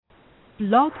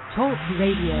Blog Talk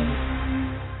Radio.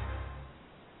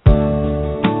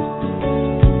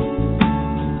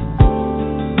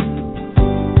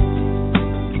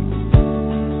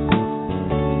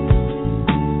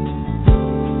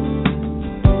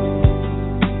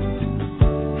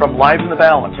 From Lives in the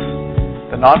Balance,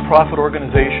 the nonprofit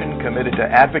organization committed to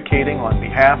advocating on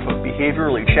behalf of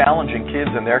behaviorally challenging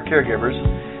kids and their caregivers,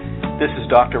 this is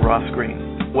Dr. Ross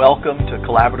Green. Welcome to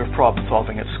Collaborative Problem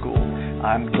Solving at School.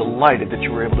 I'm delighted that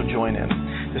you were able to join in.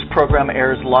 This program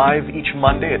airs live each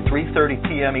Monday at 3:30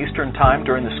 p.m. Eastern Time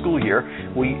during the school year.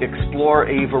 We explore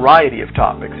a variety of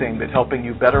topics aimed at helping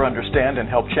you better understand and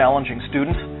help challenging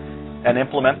students and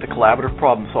implement the collaborative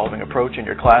problem-solving approach in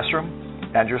your classroom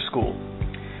and your school.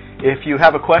 If you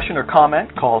have a question or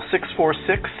comment, call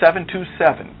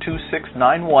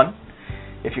 646-727-2691.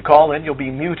 If you call in, you'll be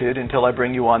muted until I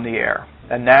bring you on the air.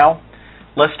 And now,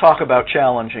 let's talk about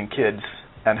challenging kids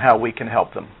and how we can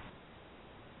help them.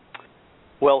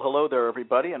 Well, hello there,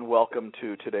 everybody, and welcome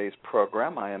to today's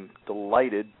program. I am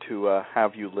delighted to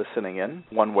have you listening in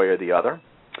one way or the other.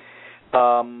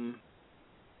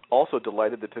 Also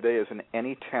delighted that today is an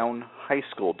Anytown High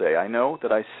School Day. I know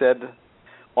that I said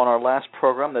on our last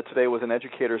program that today was an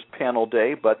Educators Panel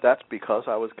Day, but that's because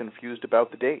I was confused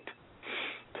about the date.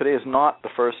 Today is not the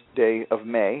first day of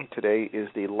May. Today is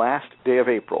the last day of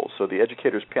April, so the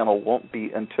Educators Panel won't be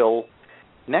until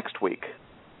next week.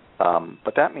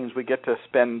 But that means we get to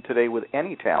spend today with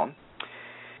Anytown.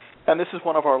 And this is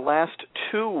one of our last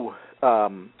two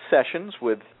sessions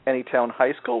with Anytown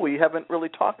High School. We haven't really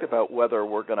talked about whether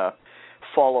we're going to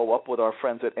follow up with our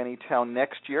friends at Anytown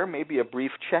next year, maybe a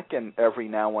brief check-in every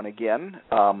now and again.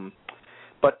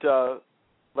 But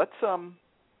let's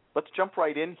jump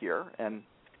right in here and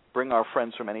bring our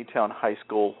friends from Anytown High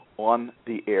School on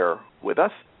the air with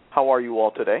us. How are you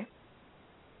all today?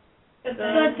 Good,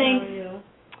 thanks.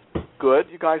 Good.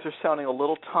 You guys are sounding a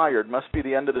little tired. Must be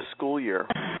the end of the school year.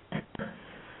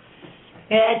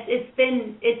 Yeah, it's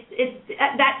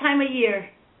at that time of year.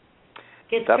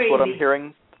 It's That's crazy. what I'm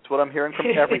hearing. That's what I'm hearing from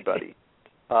everybody.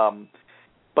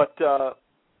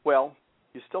 Well,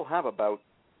 you still have about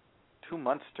 2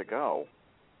 months to go,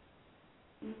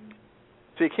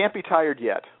 so you can't be tired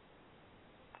yet,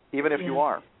 even if you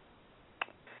are.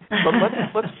 But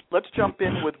let's jump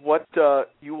in with what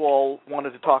you all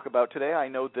wanted to talk about today. I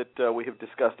know that we have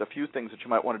discussed a few things that you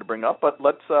might wanted to bring up, but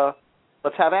let's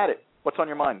have at it. What's on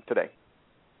your mind today?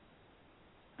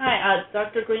 Hi,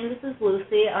 Dr. Green. This is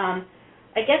Lucy. I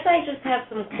guess I just have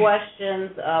some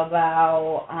questions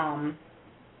about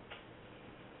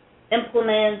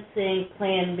implementing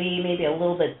Plan B maybe a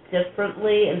little bit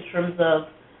differently in terms of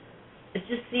it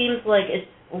just seems like it's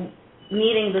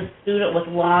meeting the student with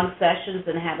long sessions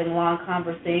and having long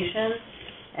conversations.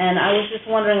 And I was just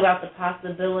wondering about the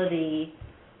possibility,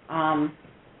 I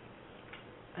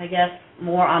guess,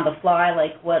 more on the fly,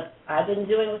 like what I've been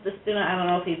doing with the student. I don't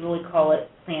know if you'd really call it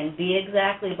Plan B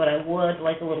exactly, but I would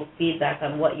like a little feedback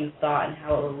on what you thought and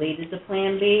how it related to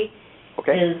Plan B.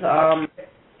 Okay.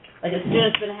 Like a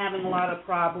student's been having a lot of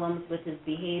problems with his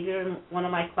behavior in one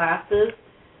of my classes.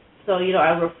 So,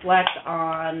 I reflect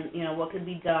on, what could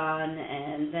be done,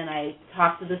 and then I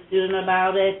talk to the student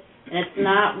about it. And it's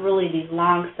not really these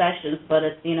long sessions, but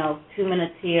it's, 2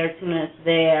 minutes here, 2 minutes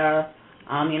there.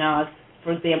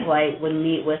 For example, I would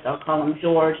meet with, I'll call him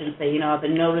George, and say, I've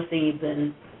been noticing you've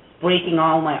been breaking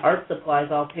all my art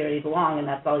supplies all period long, and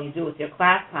that's all you do with your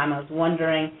class time. I was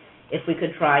wondering if we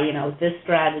could try, this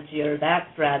strategy or that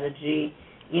strategy.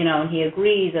 And he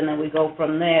agrees, and then we go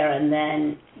from there, and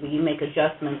then we make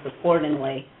adjustments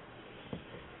accordingly.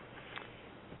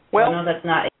 Well, I know that's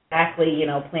not exactly,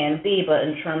 Plan B, but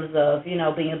in terms of,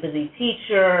 being a busy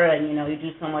teacher and, you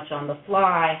do so much on the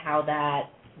fly, how that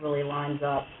really lines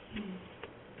up.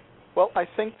 Well, I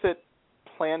think that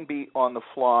Plan B on the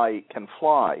fly can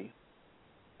fly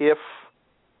if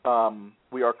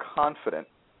we are confident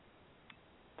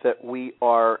that we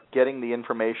are getting the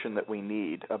information that we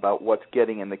need about what's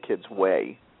getting in the kid's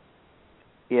way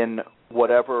in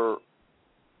whatever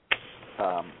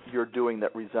you're doing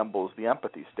that resembles the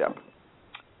empathy step.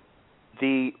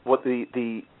 The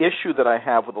issue that I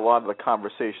have with a lot of the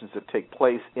conversations that take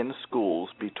place in schools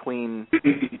between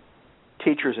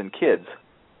teachers and kids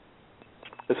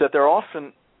is that they're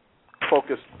often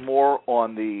focused more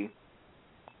on the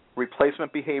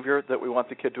replacement behavior that we want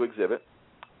the kid to exhibit,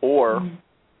 or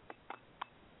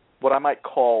what I might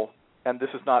call, and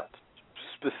this is not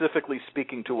specifically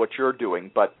speaking to what you're doing,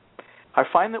 but I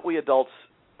find that we adults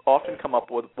often come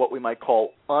up with what we might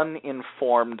call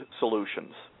uninformed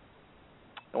solutions.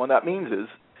 And what that means is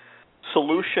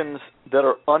solutions that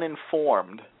are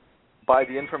uninformed by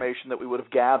the information that we would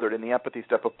have gathered in the empathy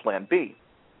step of Plan B.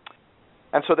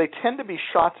 And so they tend to be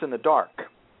shots in the dark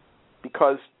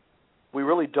because we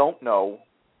really don't know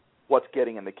what's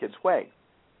getting in the kid's way.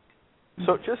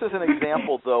 So just as an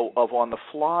example, though, of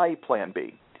on-the-fly Plan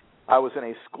B, I was in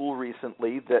a school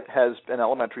recently that has an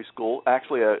elementary school,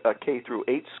 actually a K through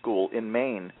 8 school in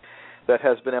Maine, that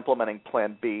has been implementing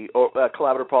Plan B, or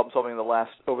collaborative problem solving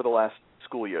over the last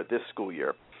school year, this school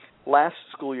year. Last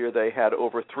school year they had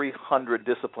over 300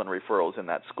 discipline referrals in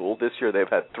that school. This year they've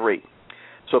had 3.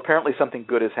 So apparently something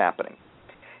good is happening.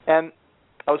 And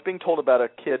I was being told about a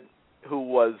kid who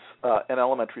was an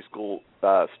elementary school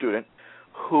student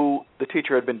who the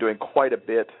teacher had been doing quite a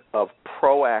bit of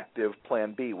proactive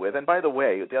Plan B with. And by the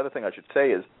way, the other thing I should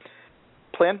say is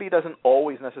Plan B doesn't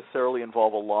always necessarily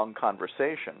involve a long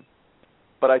conversation,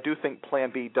 but I do think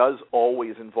Plan B does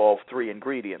always involve 3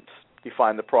 ingredients.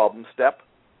 Define the problem step,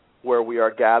 where we are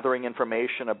gathering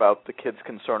information about the kid's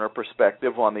concern or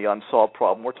perspective on the unsolved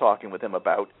problem we're talking with him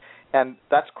about. And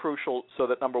that's crucial so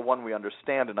that, number 1, we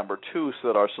understand, and number 2, so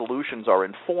that our solutions are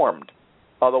informed.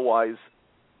 Otherwise,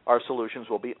 our solutions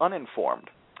will be uninformed.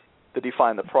 The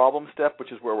define the problem step,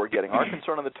 which is where we're getting our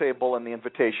concern on the table, and the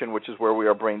invitation, which is where we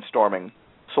are brainstorming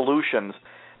solutions,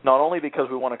 not only because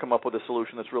we want to come up with a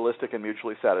solution that's realistic and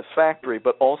mutually satisfactory,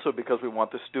 but also because we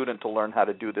want the student to learn how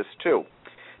to do this too.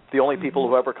 If the only people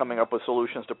who are ever coming up with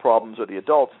solutions to problems are the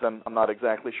adults, then I'm not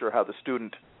exactly sure how the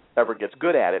student ever gets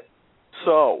good at it.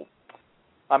 So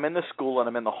I'm in the school and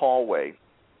I'm in the hallway,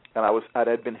 and I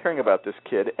had been hearing about this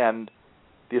kid, and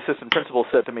the assistant principal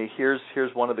said to me, here's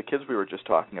one of the kids we were just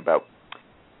talking about.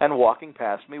 And walking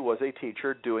past me was a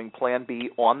teacher doing Plan B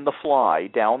on the fly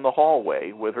down the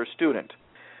hallway with her student,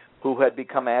 who had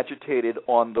become agitated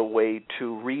on the way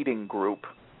to reading group,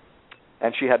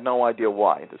 and she had no idea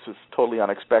why. This was totally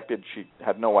unexpected. She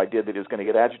had no idea that he was going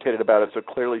to get agitated about it, so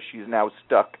clearly she's now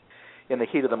stuck in the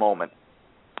heat of the moment.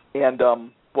 And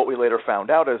what we later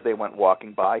found out as they went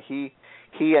walking by, he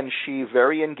and she,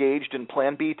 very engaged in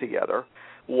Plan B together,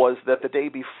 was that the day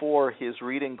before his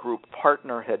reading group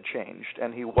partner had changed,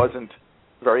 and he wasn't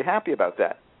very happy about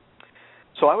that.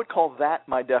 So I would call that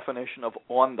my definition of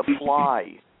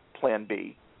on-the-fly Plan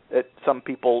B. Some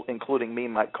people, including me,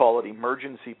 might call it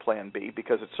emergency Plan B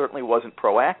because it certainly wasn't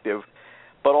proactive,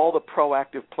 but all the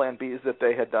proactive Plan Bs that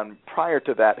they had done prior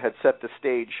to that had set the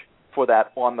stage for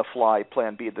that on-the-fly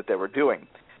Plan B that they were doing.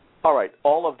 All right,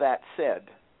 all of that said,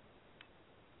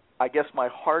 I guess my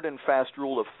hard and fast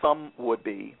rule of thumb would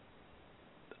be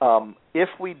if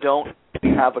we don't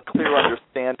have a clear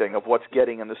understanding of what's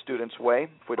getting in the student's way,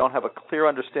 if we don't have a clear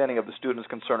understanding of the student's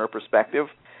concern or perspective,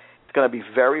 it's going to be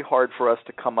very hard for us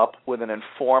to come up with an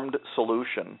informed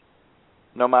solution,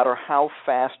 no matter how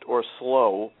fast or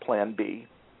slow Plan B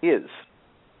is.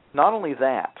 Not only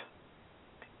that,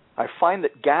 I find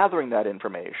that gathering that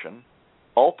information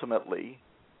ultimately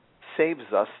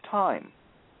saves us time,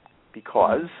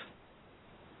 because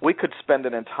we could spend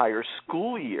an entire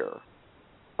school year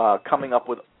coming up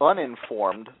with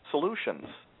uninformed solutions.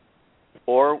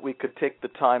 Or we could take the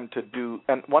time to do,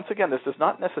 and once again, this does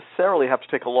not necessarily have to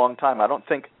take a long time. I don't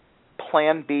think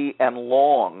Plan B and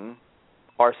long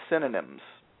are synonyms.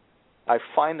 I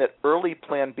find that early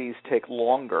Plan Bs take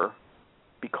longer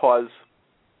because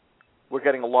we're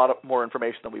getting a lot more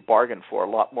information than we bargained for, a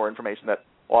lot more information that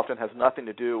often has nothing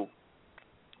to do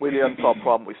with the unsolved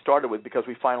problem we started with, because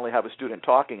we finally have a student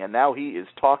talking, and now he is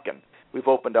talking. We've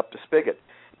opened up the spigot.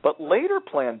 But later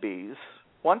Plan Bs,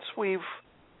 once we've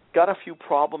got a few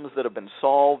problems that have been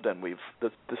solved and the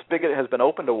spigot has been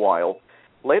opened a while,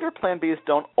 later Plan Bs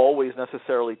don't always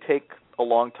necessarily take a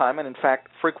long time, and in fact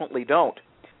frequently don't.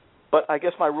 But I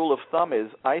guess my rule of thumb is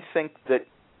I think that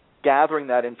gathering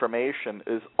that information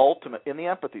is in the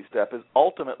empathy step is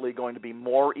ultimately going to be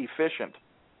more efficient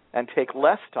and take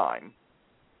less time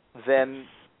than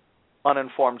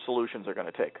uninformed solutions are going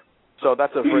to take. So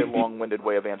that's a very long-winded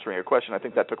way of answering your question. I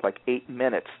think that took like 8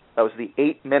 minutes. That was the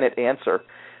 8-minute answer.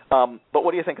 But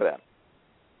what do you think of that?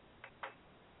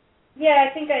 Yeah,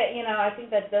 I think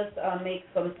that does make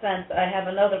some sense. I have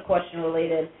another question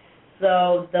related.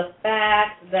 So the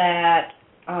fact that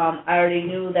I already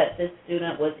knew that this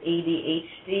student was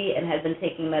ADHD and had been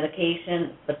taking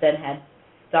medication, but then had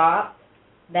stopped,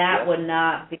 that would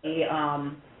not be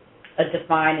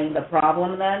defining the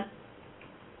problem then?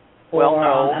 Well,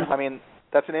 no. I mean,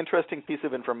 that's an interesting piece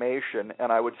of information, and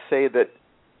I would say that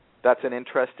that's an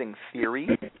interesting theory.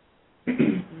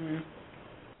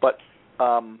 But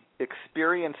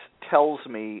experience tells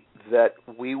me that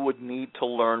we would need to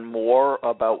learn more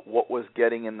about what was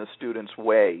getting in the student's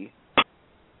way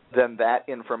than that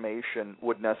information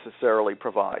would necessarily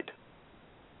provide.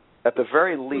 at the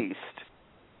very least,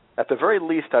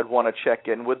 I'd want to check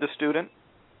in with the student.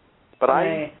 But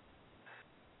Right.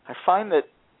 I find that,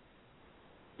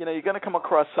 you know, you're going to come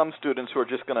across some students who are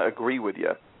just going to agree with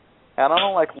you. And I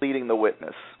don't like leading the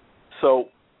witness. So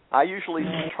I usually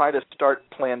try to start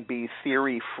Plan B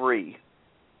theory-free.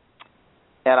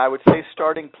 And I would say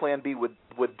starting Plan B with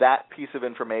that piece of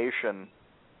information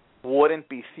wouldn't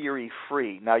be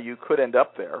theory-free. Now, you could end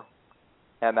up there,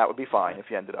 and that would be fine if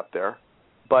you ended up there.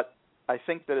 But I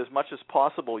think that as much as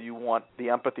possible, you want the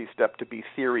empathy step to be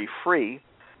theory-free.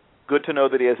 Good to know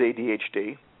that he has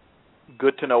ADHD.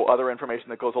 Good to know other information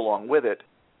that goes along with it.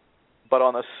 But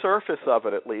on the surface of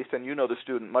it, at least, and you know the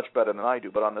student much better than I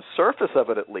do, but on the surface of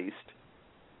it, at least,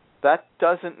 that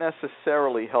doesn't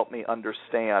necessarily help me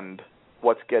understand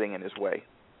what's getting in his way.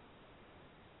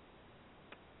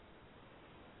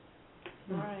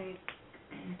 Right.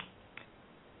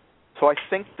 So I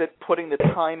think that putting the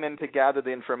time in to gather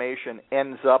the information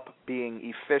ends up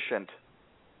being efficient,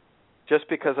 just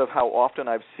because of how often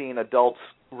I've seen adults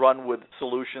run with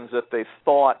solutions that they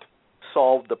thought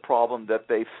solved the problem that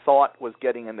they thought was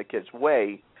getting in the kid's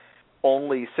way,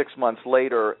 only 6 months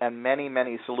later and many,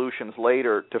 many solutions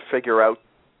later to figure out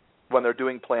when they're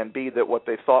doing Plan B that what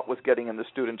they thought was getting in the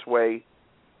student's way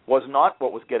was not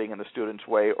what was getting in the student's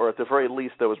way, or at the very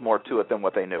least there was more to it than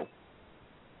what they knew.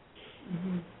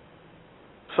 Mm-hmm.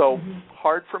 So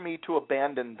hard for me to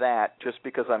abandon that just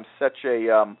because I'm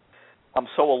I'm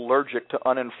so allergic to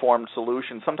uninformed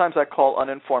solutions. Sometimes I call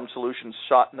uninformed solutions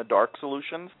shot-in-the-dark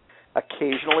solutions.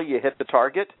 Occasionally you hit the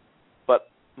target, but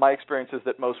my experience is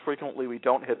that most frequently we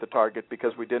don't hit the target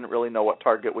because we didn't really know what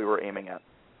target we were aiming at.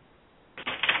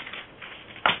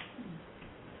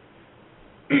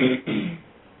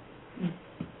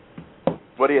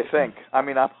 What do you think? I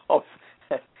mean,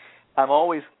 I'm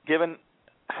always, given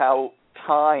how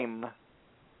time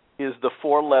is the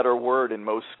 4-letter word in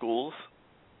most schools,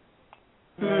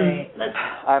 Right.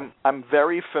 I'm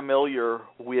very familiar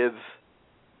with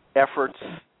efforts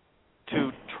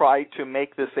to try to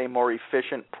make this a more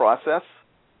efficient process.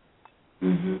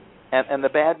 Mm-hmm. And the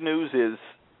bad news is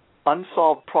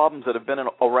unsolved problems that have been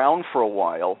around for a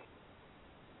while,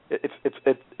 it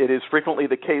is frequently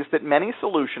the case that many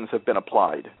solutions have been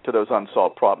applied to those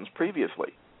unsolved problems previously.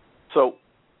 So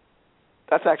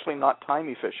that's actually not time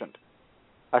efficient.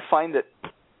 I find that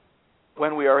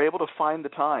when we are able to find the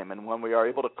time and when we are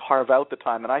able to carve out the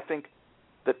time, and I think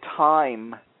the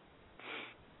time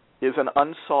is an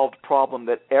unsolved problem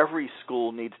that every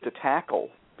school needs to tackle,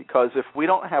 because if we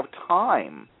don't have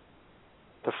time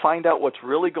to find out what's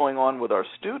really going on with our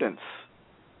students,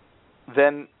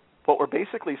 then what we're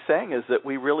basically saying is that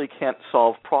we really can't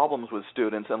solve problems with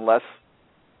students unless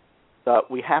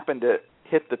we happen to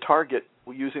hit the target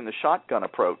using the shotgun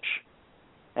approach.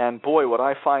 And boy, what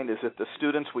I find is that the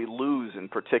students we lose in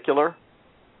particular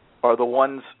are the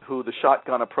ones who the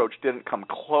shotgun approach didn't come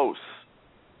close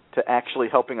to actually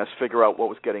helping us figure out what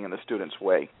was getting in the student's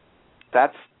way.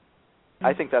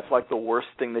 I think that's like the worst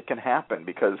thing that can happen,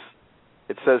 because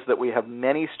it says that we have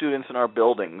many students in our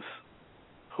buildings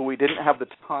who we didn't have the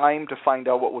time to find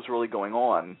out what was really going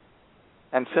on,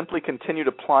 and simply continued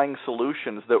applying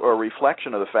solutions that were a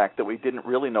reflection of the fact that we didn't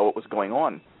really know what was going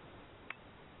on.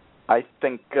 I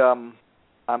think I'm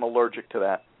allergic to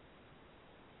that.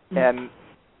 And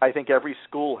I think every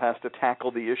school has to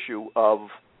tackle the issue of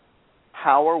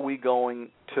how are we going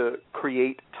to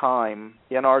create time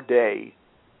in our day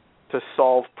to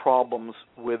solve problems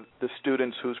with the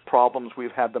students whose problems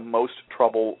we've had the most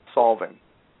trouble solving.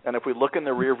 And if we look in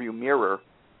the rearview mirror,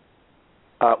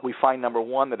 we find, number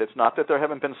one, that it's not that there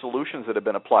haven't been solutions that have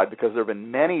been applied, because there have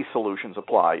been many solutions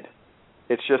applied.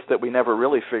 It's just that we never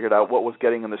really figured out what was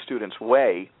getting in the student's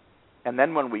way. And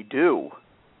then when we do,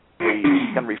 we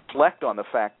can reflect on the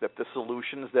fact that the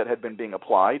solutions that had been being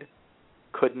applied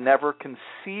could never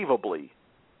conceivably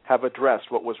have addressed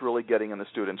what was really getting in the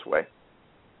student's way.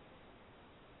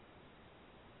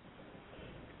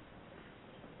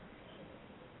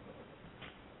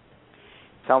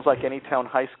 Sounds like Anytown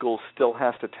High School still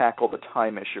has to tackle the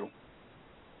time issue.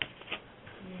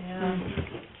 Yeah.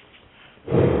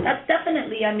 That's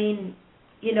definitely,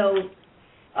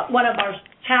 one of our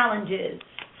challenges.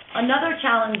 Another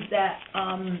challenge that,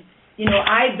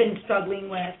 I've been struggling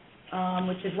with,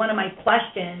 which is one of my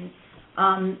questions,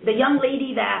 the young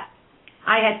lady that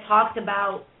I had talked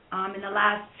about in the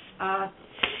last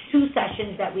 2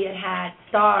 sessions that we had,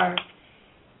 Star,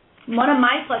 one of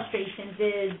my frustrations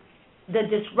is the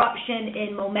disruption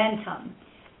in momentum.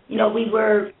 We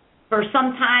were, for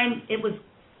some time, it was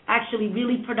actually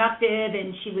really productive,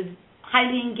 and she was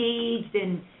highly engaged,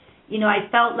 and, I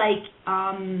felt like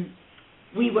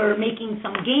we were making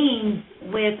some gains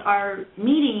with our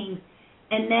meetings,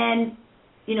 and then,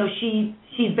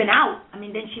 she's been out. I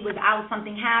mean, then she was out,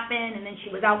 something happened, and then she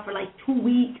was out for like 2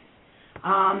 weeks.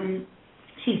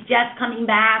 She's just coming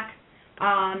back.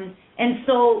 And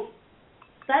so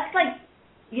that's like,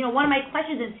 one of my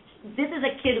questions is, this is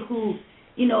a kid who,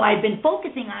 I've been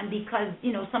focusing on because,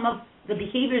 some of the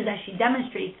behaviors that she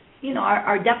demonstrates,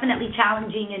 are definitely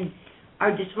challenging and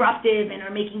are disruptive and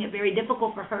are making it very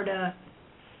difficult for her to,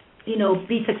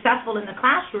 be successful in the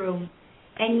classroom.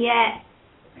 And yet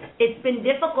it's been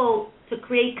difficult to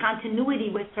create continuity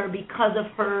with her because of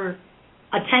her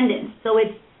attendance. So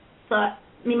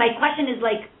my question is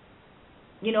like,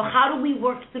 how do we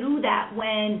work through that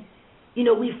when,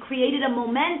 we've created a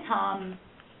momentum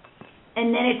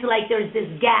and then it's like there's this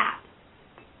gap.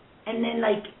 And then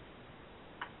like,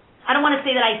 I don't want to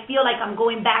say that I feel like I'm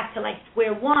going back to like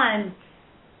square one,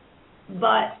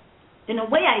 but in a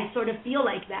way I sort of feel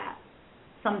like that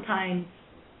sometimes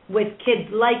with kids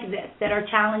like this that are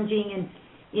challenging and,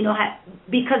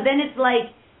 because then it's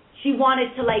like she didn't want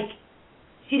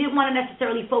to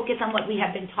necessarily focus on what we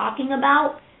have been talking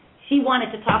about. She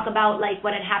wanted to talk about like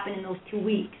what had happened in those 2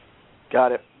 weeks.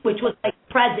 Got it. Which was like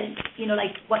present,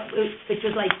 which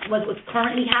was like what was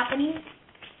currently happening.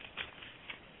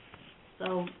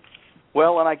 So.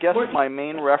 Well, and I guess my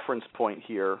main reference point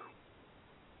here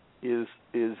is,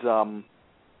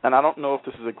 and I don't know if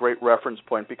this is a great reference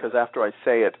point because after I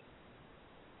say it,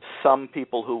 some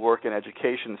people who work in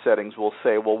education settings will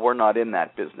say, well, we're not in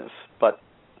that business. But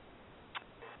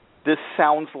this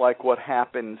sounds like what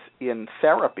happens in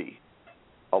therapy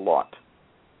a lot,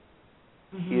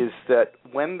 is that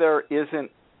when there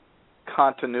isn't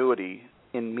continuity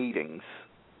in meetings,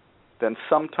 then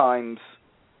sometimes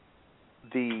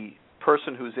the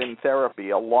person who's in therapy,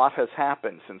 a lot has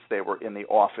happened since they were in the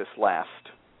office last.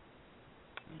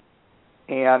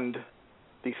 And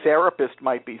the therapist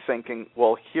might be thinking,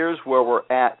 well, here's where we're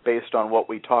at based on what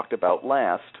we talked about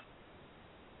last.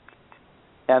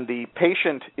 And the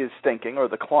patient is thinking, or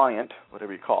the client,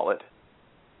 whatever you call it,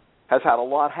 has had a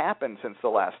lot happen since the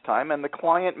last time, and the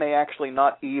client may actually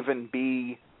not even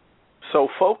be so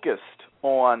focused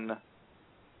on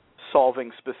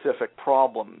solving specific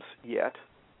problems yet.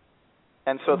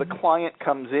 And so the client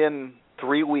comes in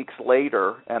 3 weeks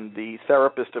later, and the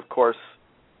therapist, of course,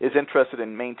 is interested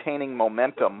in maintaining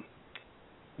momentum,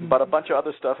 but a bunch of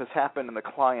other stuff has happened in the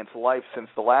client's life since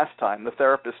the last time. The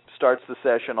therapist starts the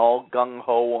session all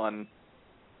gung-ho on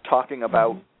talking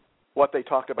about what they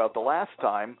talked about the last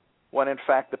time, when in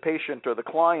fact the patient or the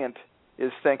client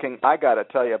is thinking, I got to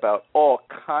tell you about all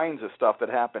kinds of stuff that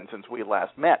happened since we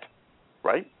last met,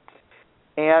 right?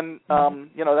 And,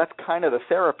 that's kind of the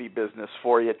therapy business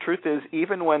for you. Truth is,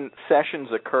 even when sessions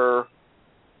occur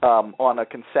on a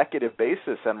consecutive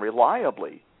basis and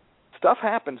reliably, stuff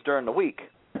happens during the week,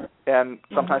 and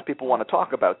sometimes people want to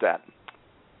talk about that.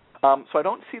 So I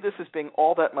don't see this as being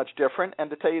all that much different. And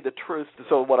to tell you the truth,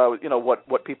 so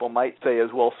what people might say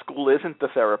is, well, school isn't the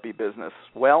therapy business.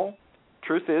 Well,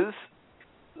 truth is,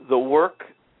 the work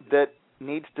that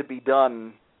needs to be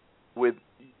done with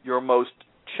your most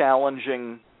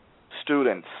challenging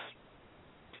students,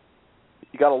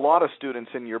 you got a lot of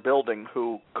students in your building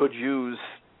who could use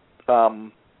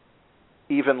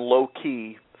even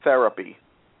low-key therapy.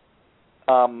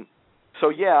 So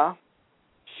yeah,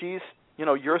 she's,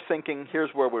 you're thinking, here's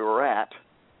where we were at.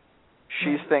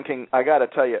 She's thinking, I got to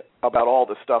tell you about all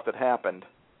the stuff that happened.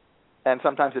 And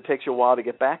sometimes it takes you a while to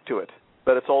get back to it.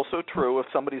 But it's also true, if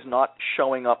somebody's not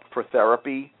showing up for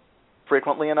therapy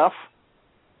frequently enough,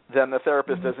 then the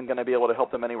therapist isn't going to be able to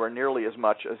help them anywhere nearly as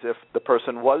much as if the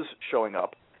person was showing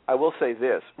up. I will say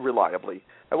this, reliably.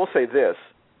 I will say this.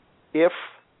 If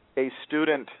a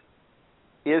student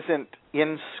isn't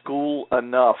in school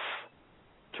enough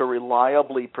to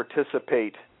reliably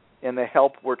participate in the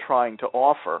help we're trying to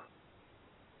offer,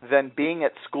 then being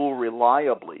at school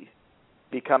reliably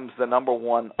becomes the number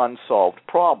one unsolved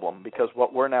problem, because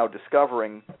what we're now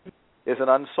discovering is an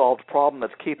unsolved problem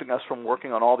that's keeping us from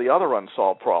working on all the other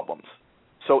unsolved problems.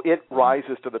 So it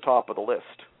rises to the top of the list.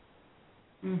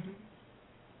 That's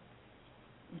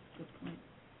a good point.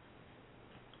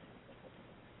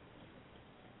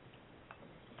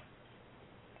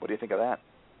 What do you think of that?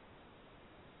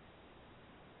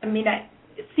 I mean,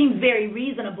 it seems very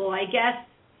reasonable. I guess,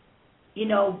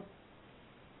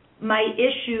 my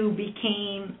issue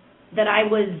became that I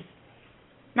was,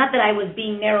 not that I was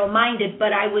being narrow-minded,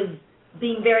 but I was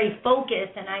being very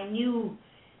focused, and I knew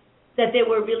that there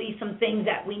were really some things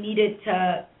that we needed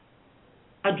to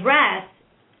address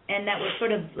and that were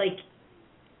sort of like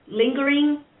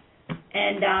lingering.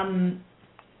 And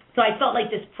so I felt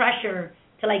like this pressure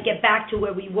to like get back to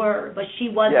where we were, but she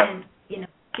wasn't,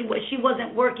 she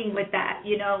wasn't working with that,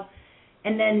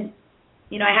 and then,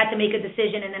 I had to make a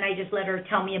decision, and then I just let her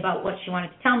tell me about what she wanted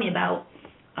to tell me about.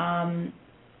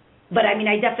 But I mean,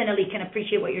 I definitely can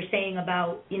appreciate what you're saying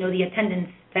about, the attendance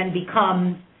then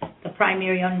becomes the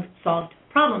primary unsolved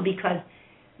problem, because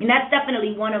that's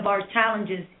definitely one of our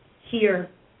challenges here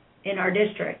in our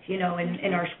district, in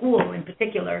our school in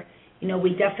particular.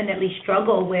 We definitely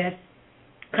struggle with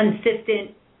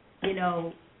consistent,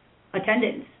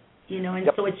 attendance, and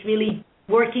so it's really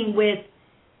working with,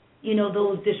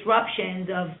 those disruptions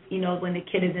of, when the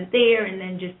kid isn't there, and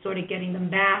then just sort of getting them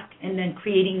back and then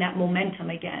creating that momentum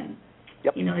again.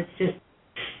 Yep. It's just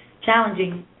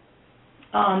challenging.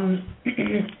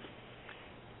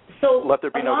 So let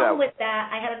there be no doubt. Along with that,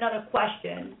 I had another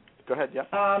question. Go ahead,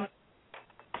 yeah.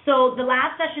 So the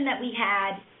last session that we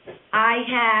had, I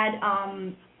had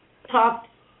talked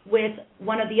with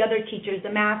one of the other teachers,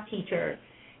 the math teacher,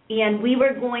 and we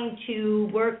were going to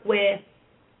work with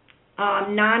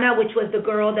Nana, which was the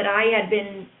girl that I had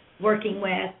been working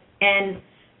with, and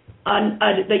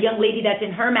the young lady that's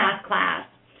in her math class,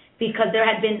 because there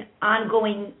had been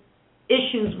ongoing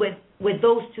issues with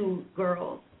those two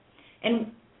girls.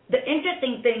 And the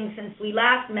interesting thing since we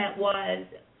last met was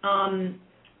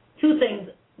two things.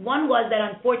 One was that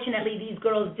unfortunately these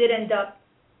girls did end up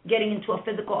getting into a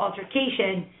physical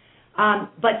altercation,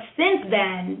 but since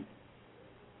then,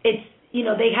 it's,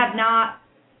 they have not,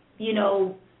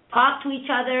 talked to each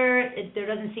other. There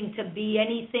doesn't seem to be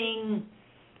anything,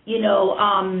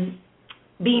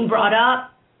 being brought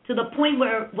up, to the point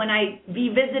where when I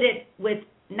revisited with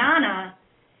Nana,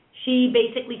 she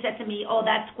basically said to me, "Oh,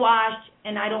 that's squashed,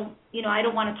 and I don't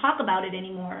want to talk about it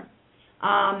anymore."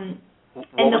 What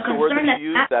was the word that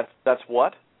you used? That's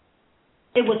what?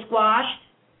 It was squashed,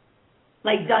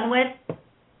 like done with.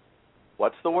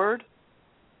 What's the word?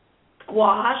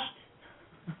 Squashed.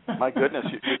 My goodness,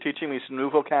 you're teaching me some new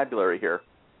vocabulary here.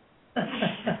 And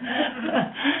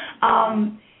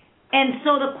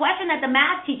so the question that the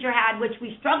math teacher had, which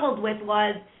we struggled with,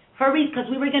 was because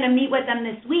we were going to meet with them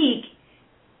this week.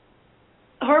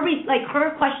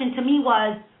 Her question to me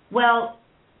was, well,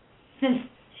 since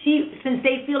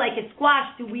they feel like it's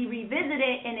squashed, do we revisit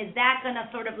it, and is that going to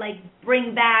sort of like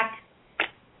bring back,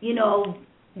 the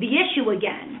issue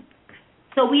again?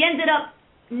 So we ended up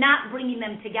not bringing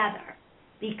them together,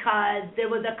 because there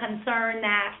was a concern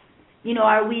that,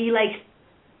 are we like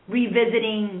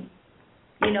revisiting,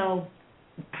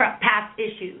 past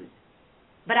issues?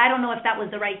 But I don't know if that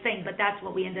was the right thing, but that's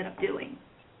what we ended up doing.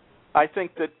 I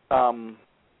think that,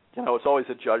 it's always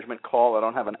a judgment call. I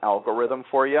don't have an algorithm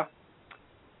for you.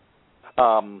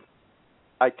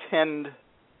 I tend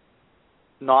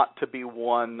not to be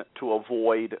one to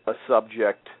avoid a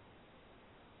subject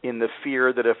in the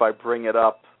fear that if I bring it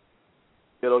up,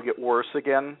 it'll get worse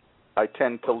again. I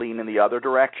tend to lean in the other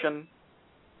direction,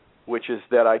 which is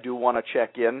that I do want to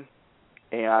check in.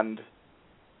 And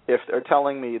if they're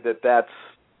telling me that that's,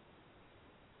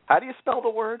 how do you spell the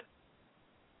word?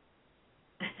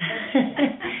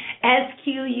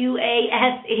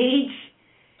 SQUASH.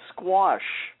 Squash.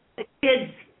 The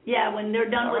kids, when they're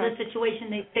done with a situation,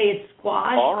 they say it's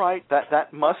squash. All right,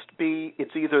 that must be.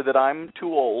 It's either that I'm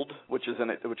too old, which is a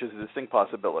distinct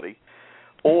possibility,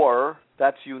 or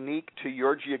that's unique to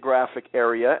your geographic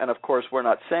area. And of course, we're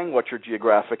not saying what your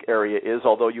geographic area is,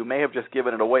 although you may have just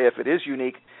given it away if it is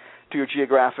unique to your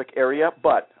geographic area.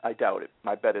 But I doubt it.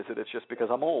 My bet is that it's just because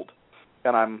I'm old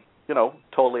and I'm,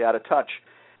 totally out of touch.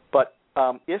 But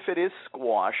if it is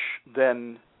squash,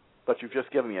 then, but you've just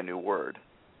given me a new word,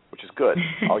 which is good.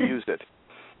 I'll use it.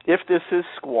 If this is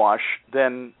squash,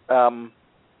 then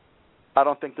I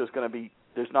don't think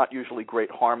there's not usually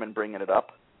great harm in bringing it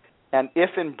up. And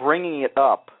if in bringing it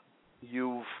up,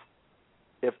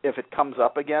 if it comes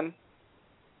up again,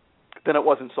 then it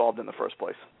wasn't solved in the first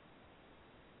place.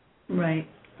 Right.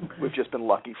 Okay. We've just been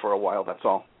lucky for a while, that's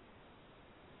all.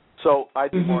 So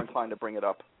I'd be more inclined to bring it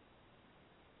up.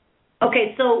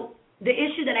 Okay, so the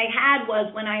issue that I had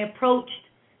was when I approached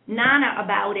Nana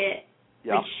about it,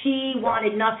 like she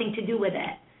wanted nothing to do with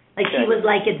it. Like she was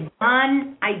like, it's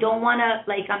done. I don't want to,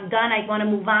 I'm done. I want to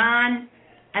move on.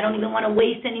 I don't even want to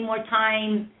waste any more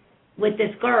time with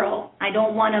this girl. I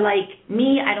don't want to, I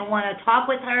don't want to talk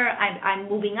with her. I'm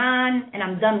moving on, and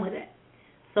I'm done with it.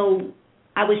 So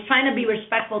I was trying to be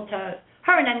respectful to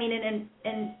her, and I mean,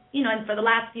 and for the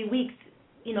last few weeks,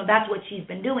 that's what she's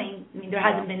been doing. I mean, there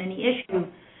hasn't been any issue.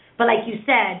 But like you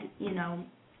said,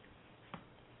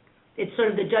 it's sort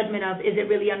of the judgment of, is it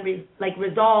really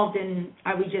resolved, and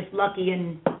are we just lucky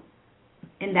in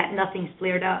that nothing's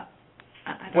flared up?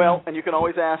 I don't Well, know. and you can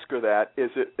always ask her that.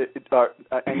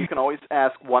 And you can always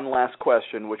ask one last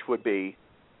question, which would be,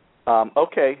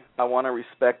 okay, I want to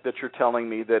respect that you're telling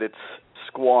me that it's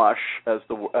squash, as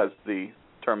the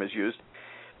term is used.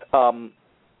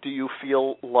 Do you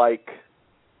feel like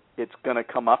it's going to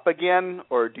come up again,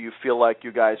 or do you feel like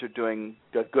you guys are doing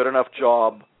a good enough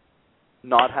job,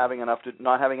 not having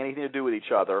anything to do with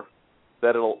each other,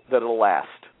 that it'll last?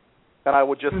 And I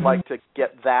would just like to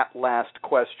get that last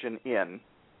question in.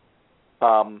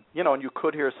 And you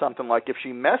could hear something like, if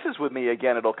she messes with me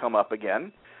again, it'll come up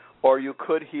again. Or you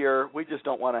could hear, we just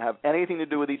don't want to have anything to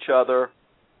do with each other.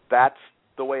 That's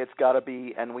the way it's got to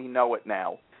be, and we know it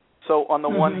now. So on the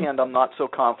one hand, I'm not so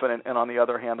confident, and on the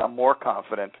other hand, I'm more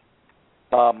confident.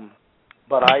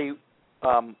 But I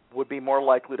would be more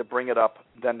likely to bring it up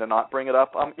than to not bring it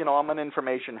up. I'm an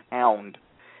information hound,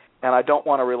 and I don't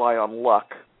want to rely on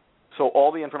luck. So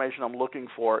all the information I'm looking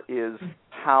for is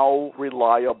how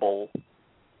reliable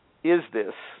is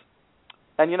this?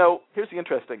 And, here's the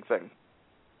interesting thing.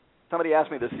 Somebody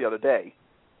asked me this the other day.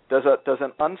 Does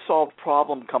an unsolved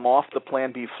problem come off the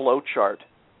Plan B flow chart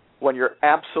when you're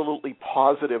absolutely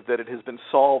positive that it has been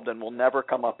solved and will never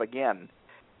come up again?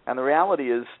 And the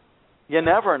reality is you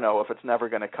never know if it's never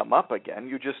going to come up again.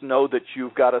 You just know that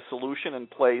you've got a solution in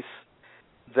place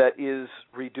that is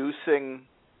reducing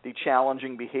the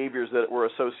challenging behaviors that were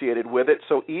associated with it.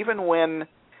 So even when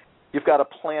you've got a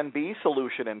Plan B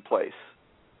solution in place,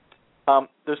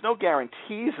 there's no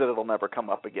guarantees that it'll never come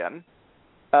up again.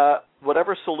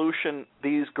 Whatever solution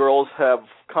these girls have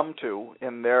come to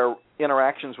in their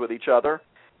interactions with each other,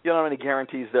 you don't have any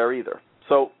guarantees there either.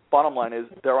 So bottom line is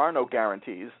there are no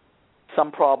guarantees.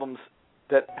 Some problems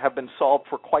that have been solved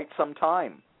for quite some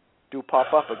time do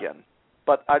pop up again.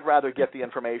 But I'd rather get the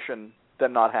information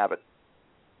than not have it.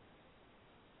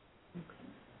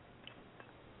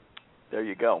 There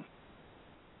you go.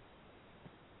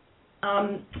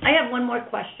 I have one more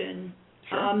question.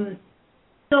 Sure.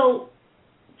 So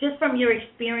just from your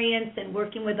experience and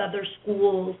working with other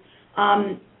schools,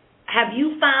 have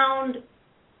you found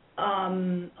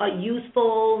a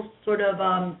useful sort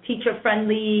of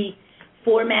teacher-friendly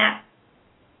format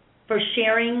for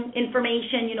sharing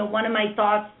information? One of my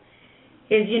thoughts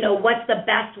is, what's the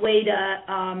best way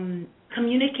to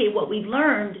communicate what we've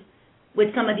learned with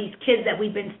some of these kids that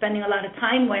we've been spending a lot of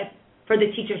time with for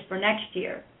the teachers for next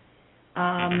year?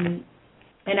 And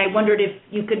I wondered if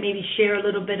you could maybe share a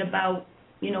little bit about,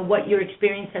 what your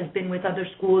experience has been with other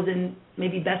schools and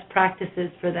maybe best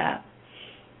practices for that.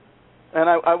 And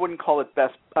I wouldn't call it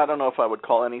best. I don't know if I would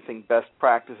call anything best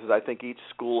practices. I think each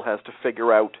school has to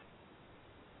figure out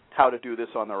how to do this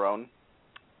on their own.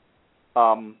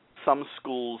 Some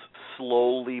schools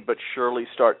slowly but surely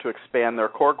start to expand their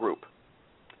core group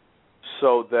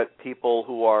so that people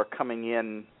who are coming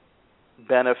in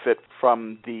benefit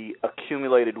from the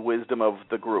accumulated wisdom of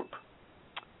the group.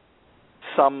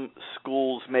 Some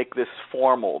schools make this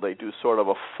formal. They do sort of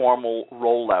a formal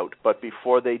rollout, but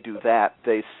before they do that,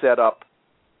 they set up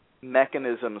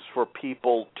mechanisms for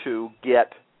people to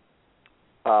get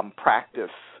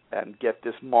practice and get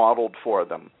this modeled for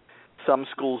them. Some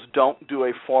schools don't do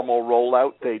a formal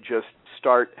rollout. They just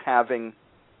start having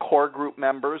core group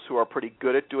members who are pretty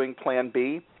good at doing Plan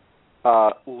B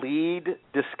lead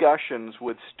discussions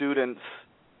with students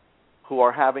who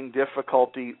are having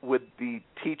difficulty with the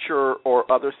teacher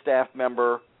or other staff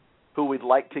member who we'd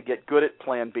like to get good at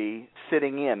Plan B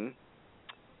sitting in,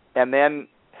 and then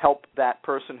help that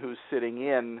person who's sitting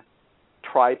in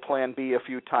try Plan B a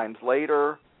few times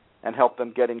later and help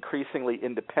them get increasingly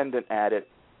independent at it.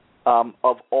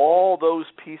 Of all those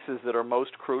pieces that are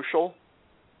most crucial,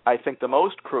 I think the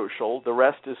most crucial, the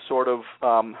rest is sort of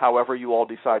however you all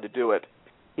decide to do it.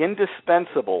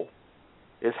 Indispensable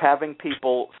is having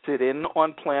people sit in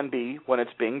on Plan B when it's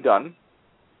being done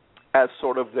as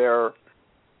sort of their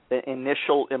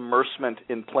initial immersement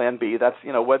in Plan B. That's,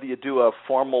 whether you do a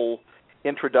formal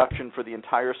introduction for the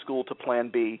entire school to Plan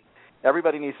B,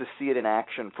 everybody needs to see it in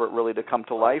action for it really to come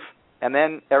to life. And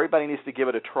then everybody needs to give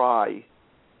it a try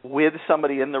with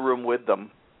somebody in the room with them,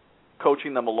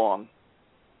 coaching them along.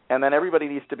 And then everybody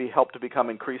needs to be helped to become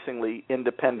increasingly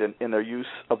independent in their use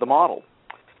of the model.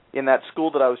 In that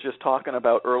school that I was just talking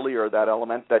about earlier, that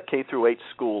K through 8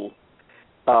 school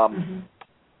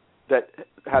that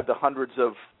had the hundreds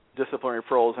of disciplinary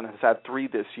referrals and has had 3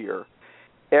 this year,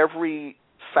 every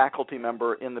faculty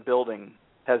member in the building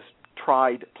has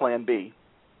tried Plan B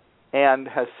and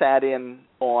has sat in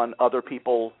on other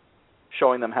people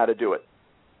showing them how to do it.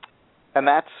 And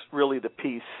that's really the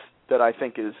piece that I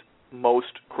think is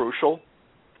most crucial.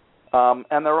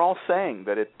 And they're all saying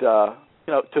that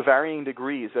to varying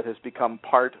degrees, that has become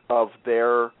part of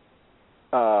their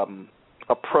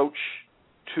approach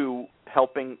to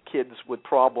helping kids with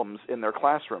problems in their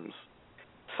classrooms.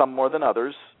 Some more than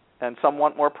others, and some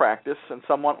want more practice, and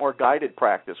some want more guided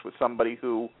practice with somebody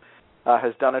who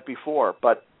has done it before.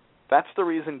 But that's the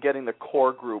reason getting the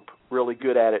core group really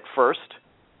good at it first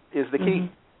is the key,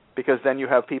 because then you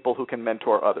have people who can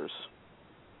mentor others.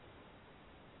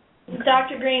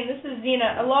 Dr. Green, this is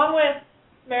Zena. Along with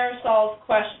Marisol's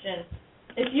question,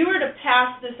 if you were to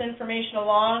pass this information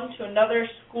along to another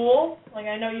school, like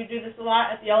I know you do this a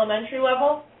lot at the elementary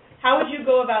level, how would you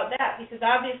go about that? Because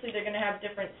obviously they're going to have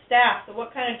different staff, so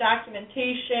what kind of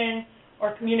documentation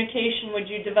or communication would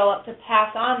you develop to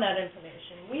pass on that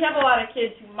information? We have a lot of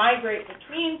kids who migrate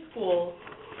between schools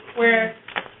where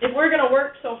if we're going to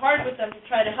work so hard with them to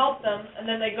try to help them and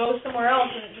then they go somewhere else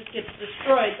and it just gets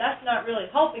destroyed, that's not really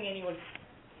helping anyone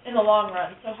in the long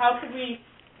run. So how could we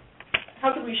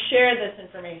share this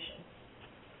information?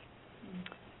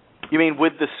 You mean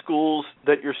with the schools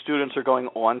that your students are going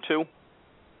on to?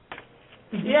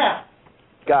 Yeah.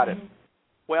 Got it.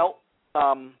 Well,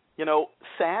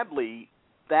 sadly,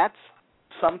 that's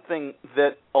something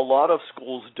that a lot of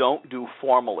schools don't do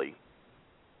formally.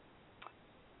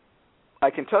 I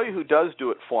can tell you who does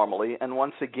do it formally, and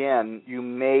once again, you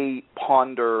may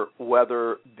ponder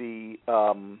whether the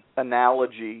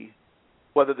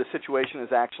whether the situation is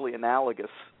actually analogous.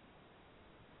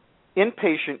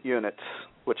 Inpatient units,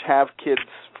 which have kids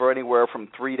for anywhere from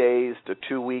 3 days to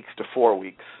 2 weeks to 4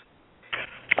 weeks,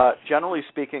 generally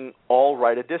speaking, all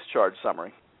write a discharge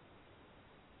summary.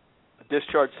 A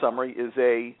discharge summary is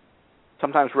a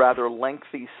sometimes rather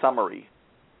lengthy summary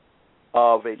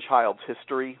of a child's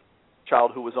history,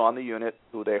 child who was on the unit,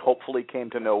 who they hopefully came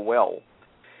to know well.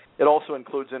 It also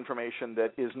includes information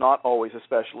that is not always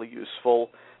especially useful,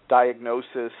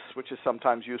 diagnosis, which is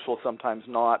sometimes useful, sometimes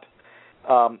not.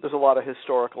 There's a lot of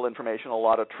historical information, a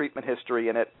lot of treatment history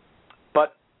in it.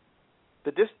 But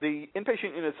the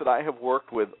inpatient units that I have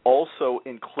worked with also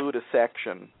include a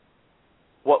section,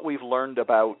 what we've learned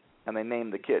about, and they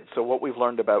name the kid, so what we've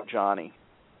learned about Johnny.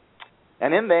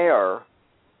 And in there,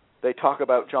 they talk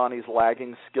about Johnny's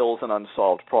lagging skills and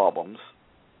unsolved problems,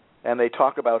 and they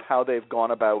talk about how they've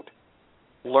gone about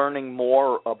learning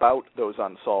more about those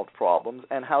unsolved problems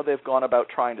and how they've gone about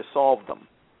trying to solve them.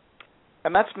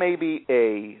 And that's maybe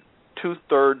a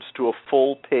 2/3 to a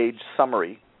full page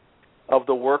summary of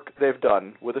the work they've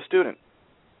done with a student.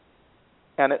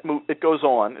 And it goes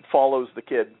on, it follows the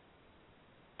kid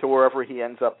to wherever he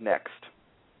ends up next.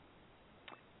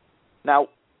 Now,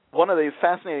 one of the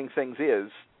fascinating things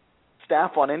is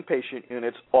staff on inpatient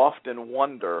units often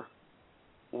wonder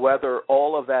whether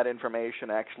all of that information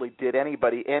actually did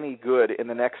anybody any good in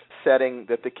the next setting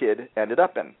that the kid ended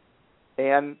up in.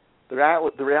 And the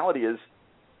reality is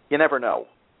you never know,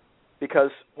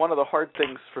 because one of the hard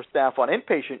things for staff on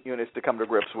inpatient units to come to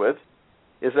grips with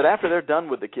is that after they're done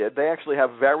with the kid, they actually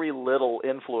have very little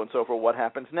influence over what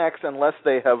happens next unless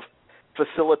they have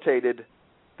facilitated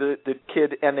the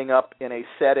kid ending up in a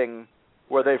setting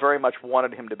where they very much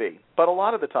wanted him to be. But a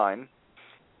lot of the time,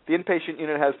 the inpatient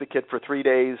unit has the kid for 3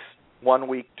 days, 1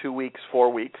 week, 2 weeks, 4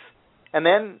 weeks. And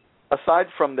then, aside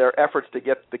from their efforts to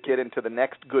get the kid into the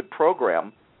next good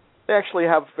program, they actually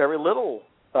have very little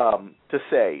to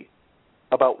say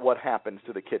about what happens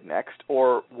to the kid next,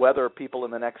 or whether people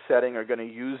in the next setting are going to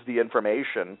use the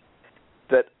information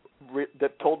that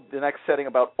told the next setting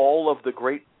about all of the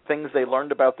great things they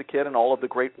learned about the kid and all of the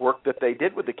great work that they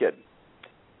did with the kid.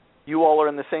 You all are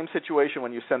in the same situation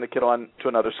when you send the kid on to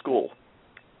another school.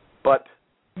 But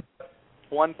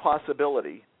one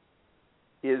possibility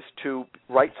is to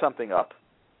write something up,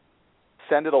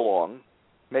 send it along,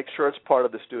 make sure it's part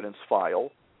of the student's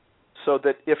file, so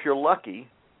that if you're lucky,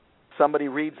 somebody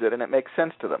reads it and it makes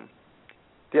sense to them.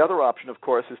 The other option, of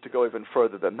course, is to go even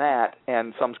further than that,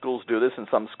 and some schools do this and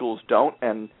some schools don't,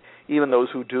 and even those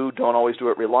who do don't always do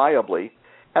it reliably,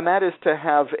 and that is to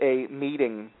have a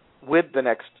meeting with the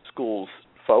next school's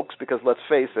folks, because let's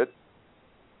face it,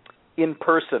 in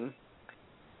person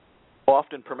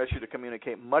often permits you to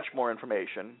communicate much more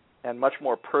information and much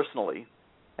more personally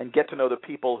and get to know the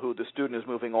people who the student is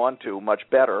moving on to much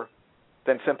better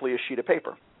than simply a sheet of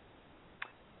paper.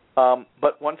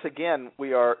 But once again,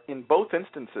 in both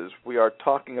instances, we are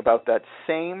talking about that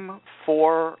same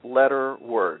 4-letter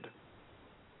word,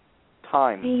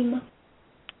 time.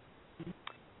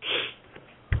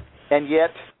 And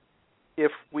yet,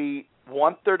 if we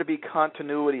want there to be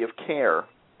continuity of care,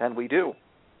 and we do,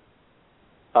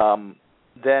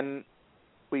 then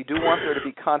we do want there to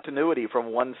be continuity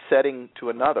from one setting to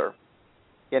another.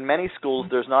 In many schools,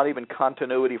 there's not even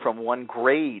continuity from one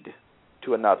grade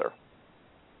to another.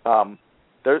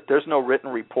 There's no written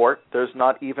report. There's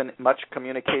not even much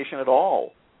communication at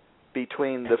all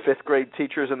between the 5th grade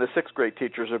teachers and the 6th grade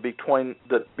teachers, or between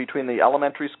the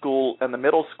elementary school and the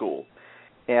middle school.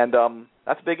 And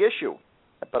that's a big issue.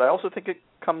 But I also think it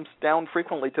comes down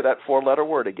frequently to that 4-letter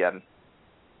word again.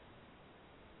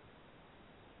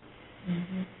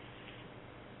 Mm-hmm.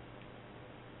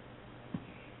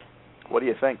 What do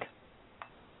you think?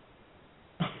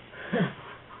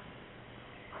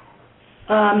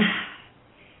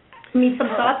 Some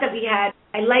thoughts that we had.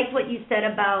 I liked what you said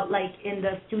about, like, in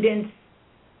the students'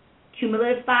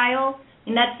 cumulative file,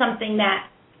 and that's something that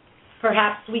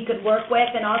perhaps we could work with.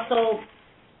 And also,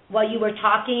 while you were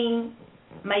talking,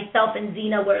 myself and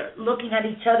Zena were looking at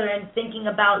each other and thinking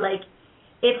about, like,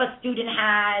 if a student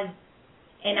has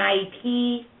an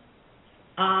IEP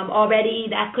already,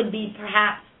 that could be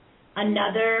perhaps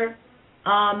another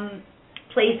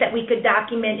place that we could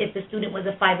document. If the student was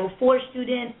a 504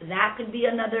 student, that could be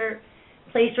another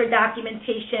place for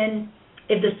documentation.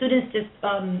 If the student's just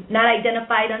not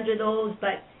identified under those,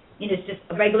 but it's just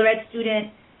a regular ed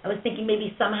student, I was thinking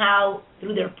maybe somehow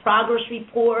through their progress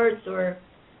reports or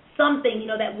something,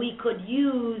 that we could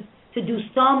use to do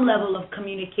some level of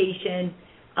communication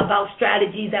about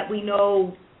strategies that we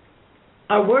know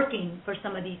are working for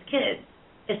some of these kids,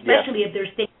 especially if they're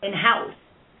staying in-house,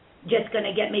 just going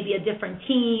to get maybe a different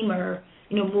team or,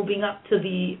 moving up to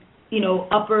the,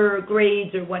 upper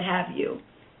grades or what have you.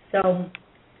 So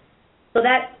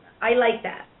that, I like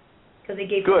that, because it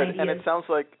gave good, some ideas. And it sounds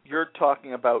like you're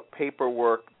talking about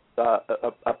paperwork,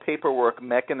 a paperwork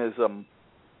mechanism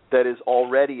that is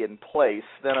already in place.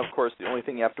 Then, of course, the only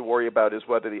thing you have to worry about is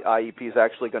whether the IEP is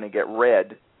actually going to get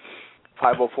read.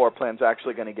 504 plan's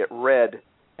actually going to get read.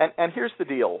 And here's the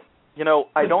deal.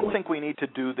 I don't think we need to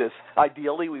do this.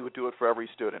 Ideally, we would do it for every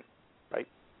student, right?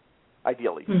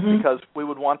 Ideally, because we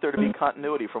would want there to be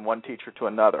continuity from one teacher to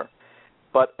another.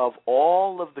 But of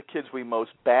all of the kids we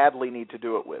most badly need to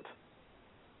do it with,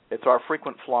 it's our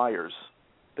frequent flyers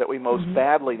that we most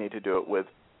badly need to do it with,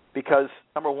 because,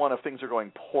 number one, if things are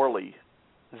going poorly,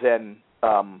 then,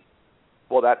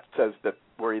 that says that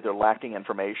we're either lacking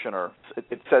information, or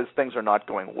it says things are not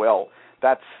going well.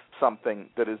 That's something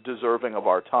that is deserving of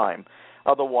our time.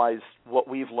 Otherwise, what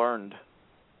we've learned,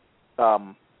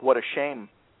 what a shame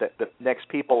that next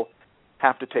people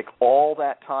have to take all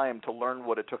that time to learn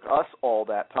what it took us all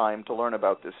that time to learn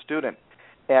about this student.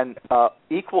 And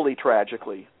equally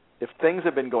tragically, if things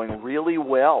have been going really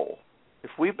well, if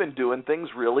we've been doing things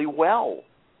really well,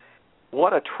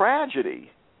 what a tragedy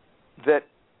that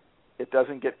it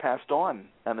doesn't get passed on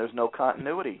and there's no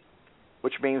continuity,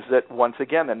 which means that, once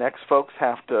again, the next folks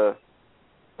have to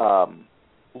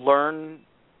learn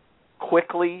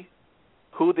quickly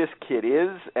who this kid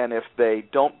is, and if they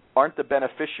aren't the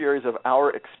beneficiaries of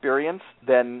our experience,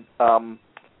 then,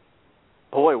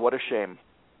 boy, what a shame.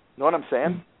 You know what I'm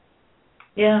saying?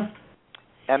 Yeah.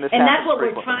 And that's what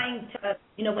frequently. We're trying to,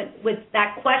 with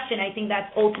that question, I think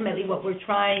that's ultimately what we're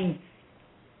trying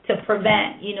to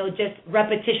prevent, just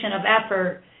repetition of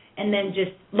effort and then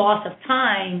just loss of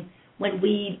time when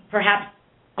we perhaps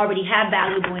already have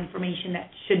valuable information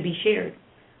that should be shared.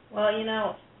 Well,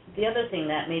 the other thing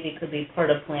that maybe could be part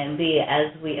of Plan B,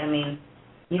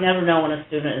 you never know when a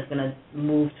student is going to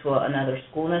move to another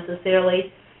school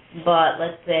necessarily, but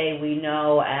let's say we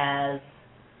know as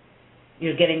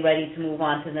you're getting ready to move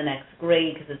on to the next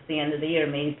grade because it's the end of the year,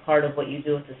 maybe part of what you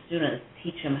do with the student is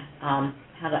teach them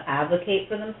how to advocate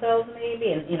for themselves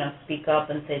maybe and, speak up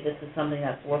and say this is something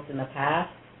that's worked in the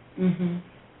past. Mm-hmm.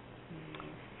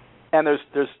 And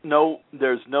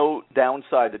there's no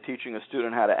downside to teaching a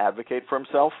student how to advocate for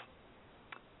himself.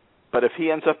 But if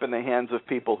he ends up in the hands of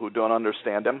people who don't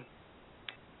understand him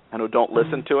and who don't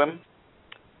listen to him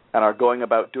and are going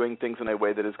about doing things in a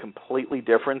way that is completely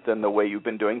different than the way you've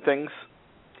been doing things,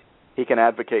 he can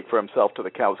advocate for himself till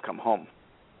the cows come home.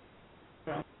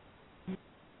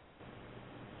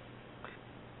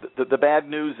 The bad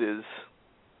news is,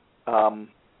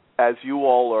 as you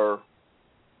all are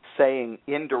saying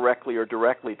indirectly or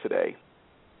directly today,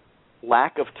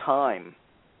 lack of time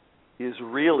is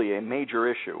really a major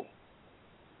issue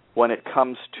when it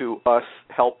comes to us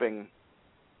helping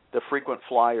the frequent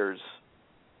flyers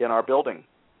in our building.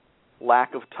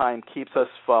 Lack of time keeps us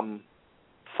from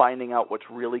finding out what's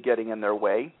really getting in their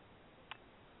way.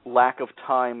 Lack of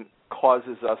time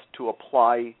causes us to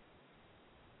apply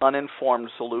uninformed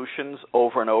solutions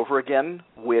over and over again,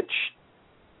 which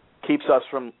keeps us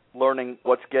from learning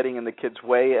what's getting in the kid's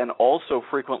way, and also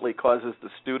frequently causes the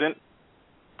student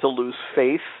to lose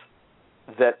faith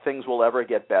that things will ever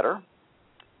get better.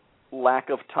 Lack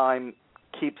of time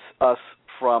keeps us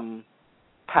from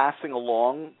passing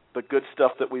along the good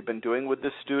stuff that we've been doing with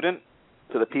this student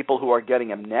to the people who are getting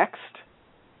him next.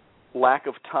 Lack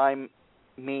of time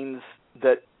means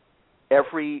that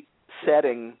every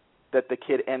setting that the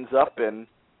kid ends up in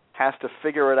has to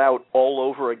figure it out all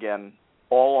over again,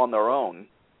 all on their own.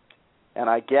 And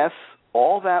I guess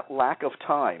all that lack of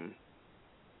time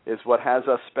is what has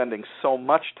us spending so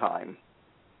much time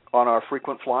on our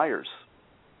frequent flyers.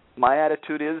 My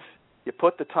attitude is, you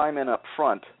put the time in up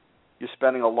front, you're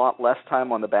spending a lot less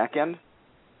time on the back end.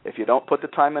 If you don't put the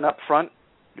time in up front,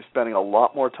 you're spending a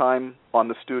lot more time on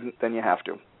the student than you have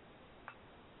to.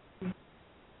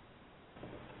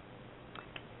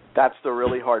 That's the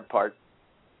really hard part.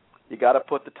 You got to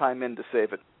put the time in to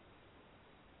save it.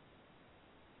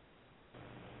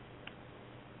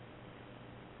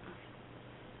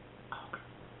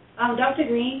 Dr.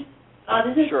 Green,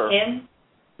 this is Sure. Kim.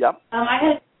 Yep. I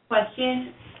had a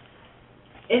question.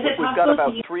 Is it We've possible got about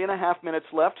to use... 3.5 minutes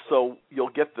left, so you'll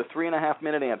get the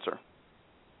 3.5-minute answer.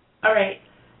 All right.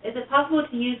 Is it possible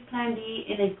to use Plan B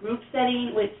in a group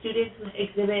setting with students who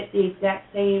exhibit the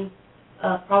exact same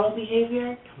problem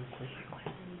behavior?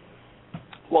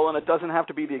 Well, and it doesn't have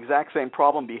to be the exact same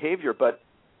problem behavior, but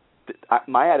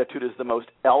my attitude is the most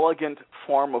elegant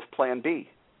form of Plan B.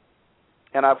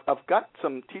 And I've got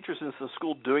some teachers in the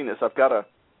school doing this. I've got to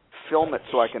film it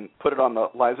so I can put it on the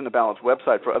Lives in the Balance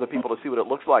website for other people to see what it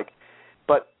looks like.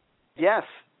 But, yes,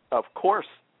 of course,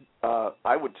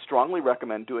 I would strongly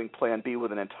recommend doing Plan B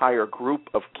with an entire group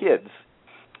of kids.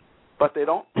 But they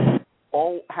don't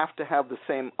all have to have the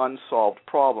same unsolved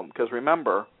problem. Because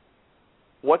remember,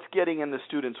 what's getting in the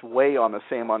student's way on the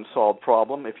same unsolved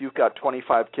problem? If you've got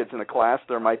 25 kids in a class,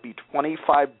 there might be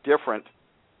 25 different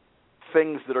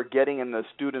things that are getting in the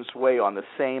student's way on the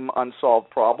same unsolved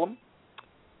problem.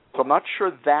 So I'm not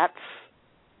sure that's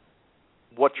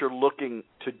what you're looking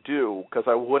to do, because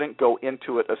I wouldn't go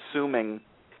into it assuming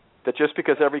that just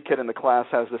because every kid in the class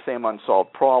has the same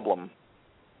unsolved problem,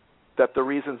 that the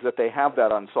reasons that they have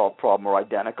that unsolved problem are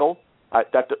identical.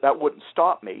 That wouldn't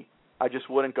stop me. I just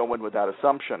wouldn't go in with that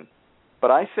assumption.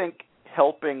 But I think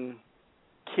helping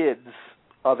kids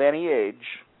of any age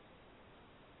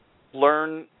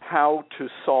learn how to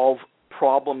solve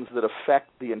problems that affect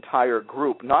the entire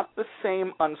group, not the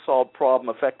same unsolved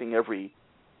problem affecting every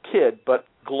kid, but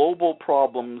global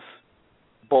problems,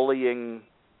 bullying,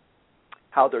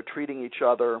 how they're treating each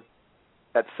other,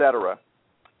 etc.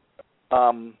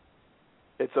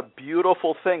 It's a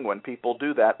beautiful thing when people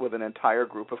do that with an entire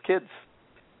group of kids.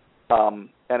 And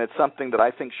it's something that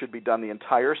I think should be done the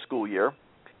entire school year.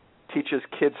 Teaches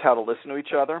kids how to listen to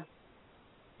each other.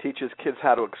 Teaches kids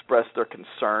how to express their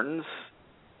concerns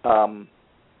in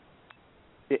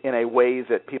a way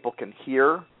that people can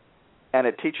hear. And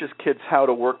it teaches kids how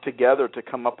to work together to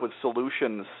come up with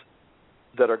solutions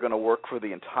that are going to work for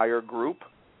the entire group.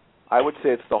 I would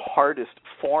say it's the hardest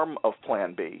form of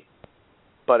Plan B,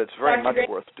 but it's very much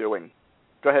worth doing.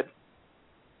 Go ahead.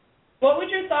 What would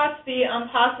your thoughts be on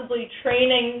possibly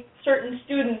training certain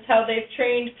students how they've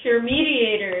trained peer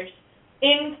mediators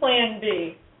in Plan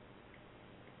B?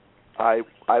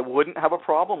 I wouldn't have a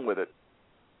problem with it.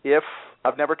 If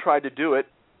I've never tried to do it,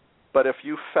 but if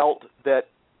you felt that,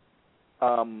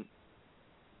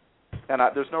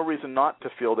 there's no reason not to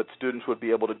feel that students would be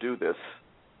able to do this.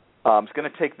 It's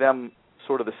going to take them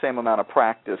sort of the same amount of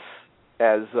practice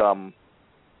as, I'll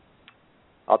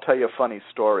tell you a funny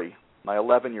story. My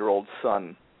 11-year-old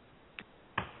son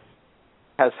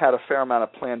has had a fair amount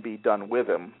of Plan B done with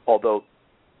him, although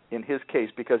in his case,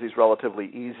 because he's relatively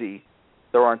easy,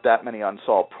 there aren't that many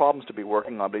unsolved problems to be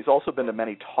working on. But he's also been to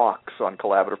many talks on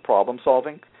collaborative problem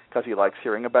solving because he likes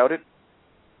hearing about it.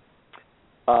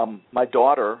 My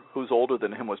daughter, who's older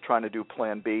than him, was trying to do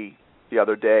Plan B the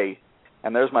other day,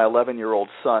 and there's my 11-year-old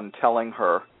son telling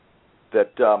her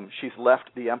that she's left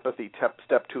the empathy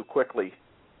step too quickly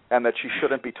and that she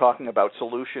shouldn't be talking about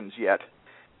solutions yet.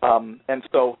 And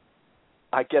so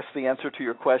I guess the answer to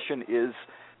your question is,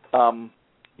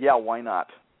 yeah, why not?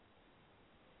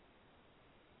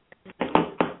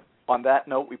 On that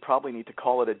note, we probably need to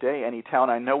call it a day. Anytown,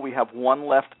 I know we have one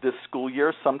left this school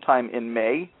year, sometime in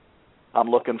May. I'm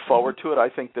looking forward to it. I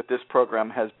think that this program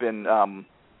has been,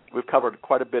 we've covered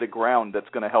quite a bit of ground that's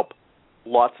going to help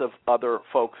lots of other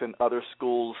folks in other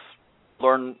schools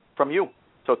learn from you.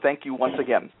 So thank you once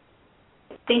again.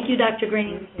 Thank you, Dr.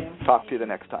 Green. Thank you. Talk to you the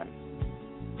next time.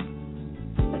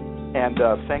 And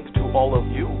thanks to all of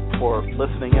you for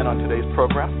listening in on today's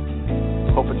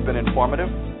program. Hope it's been informative.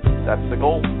 That's the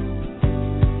goal.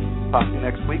 Talk to you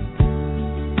next week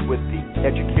with the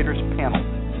Educators Panel.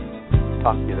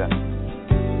 Talk to you then.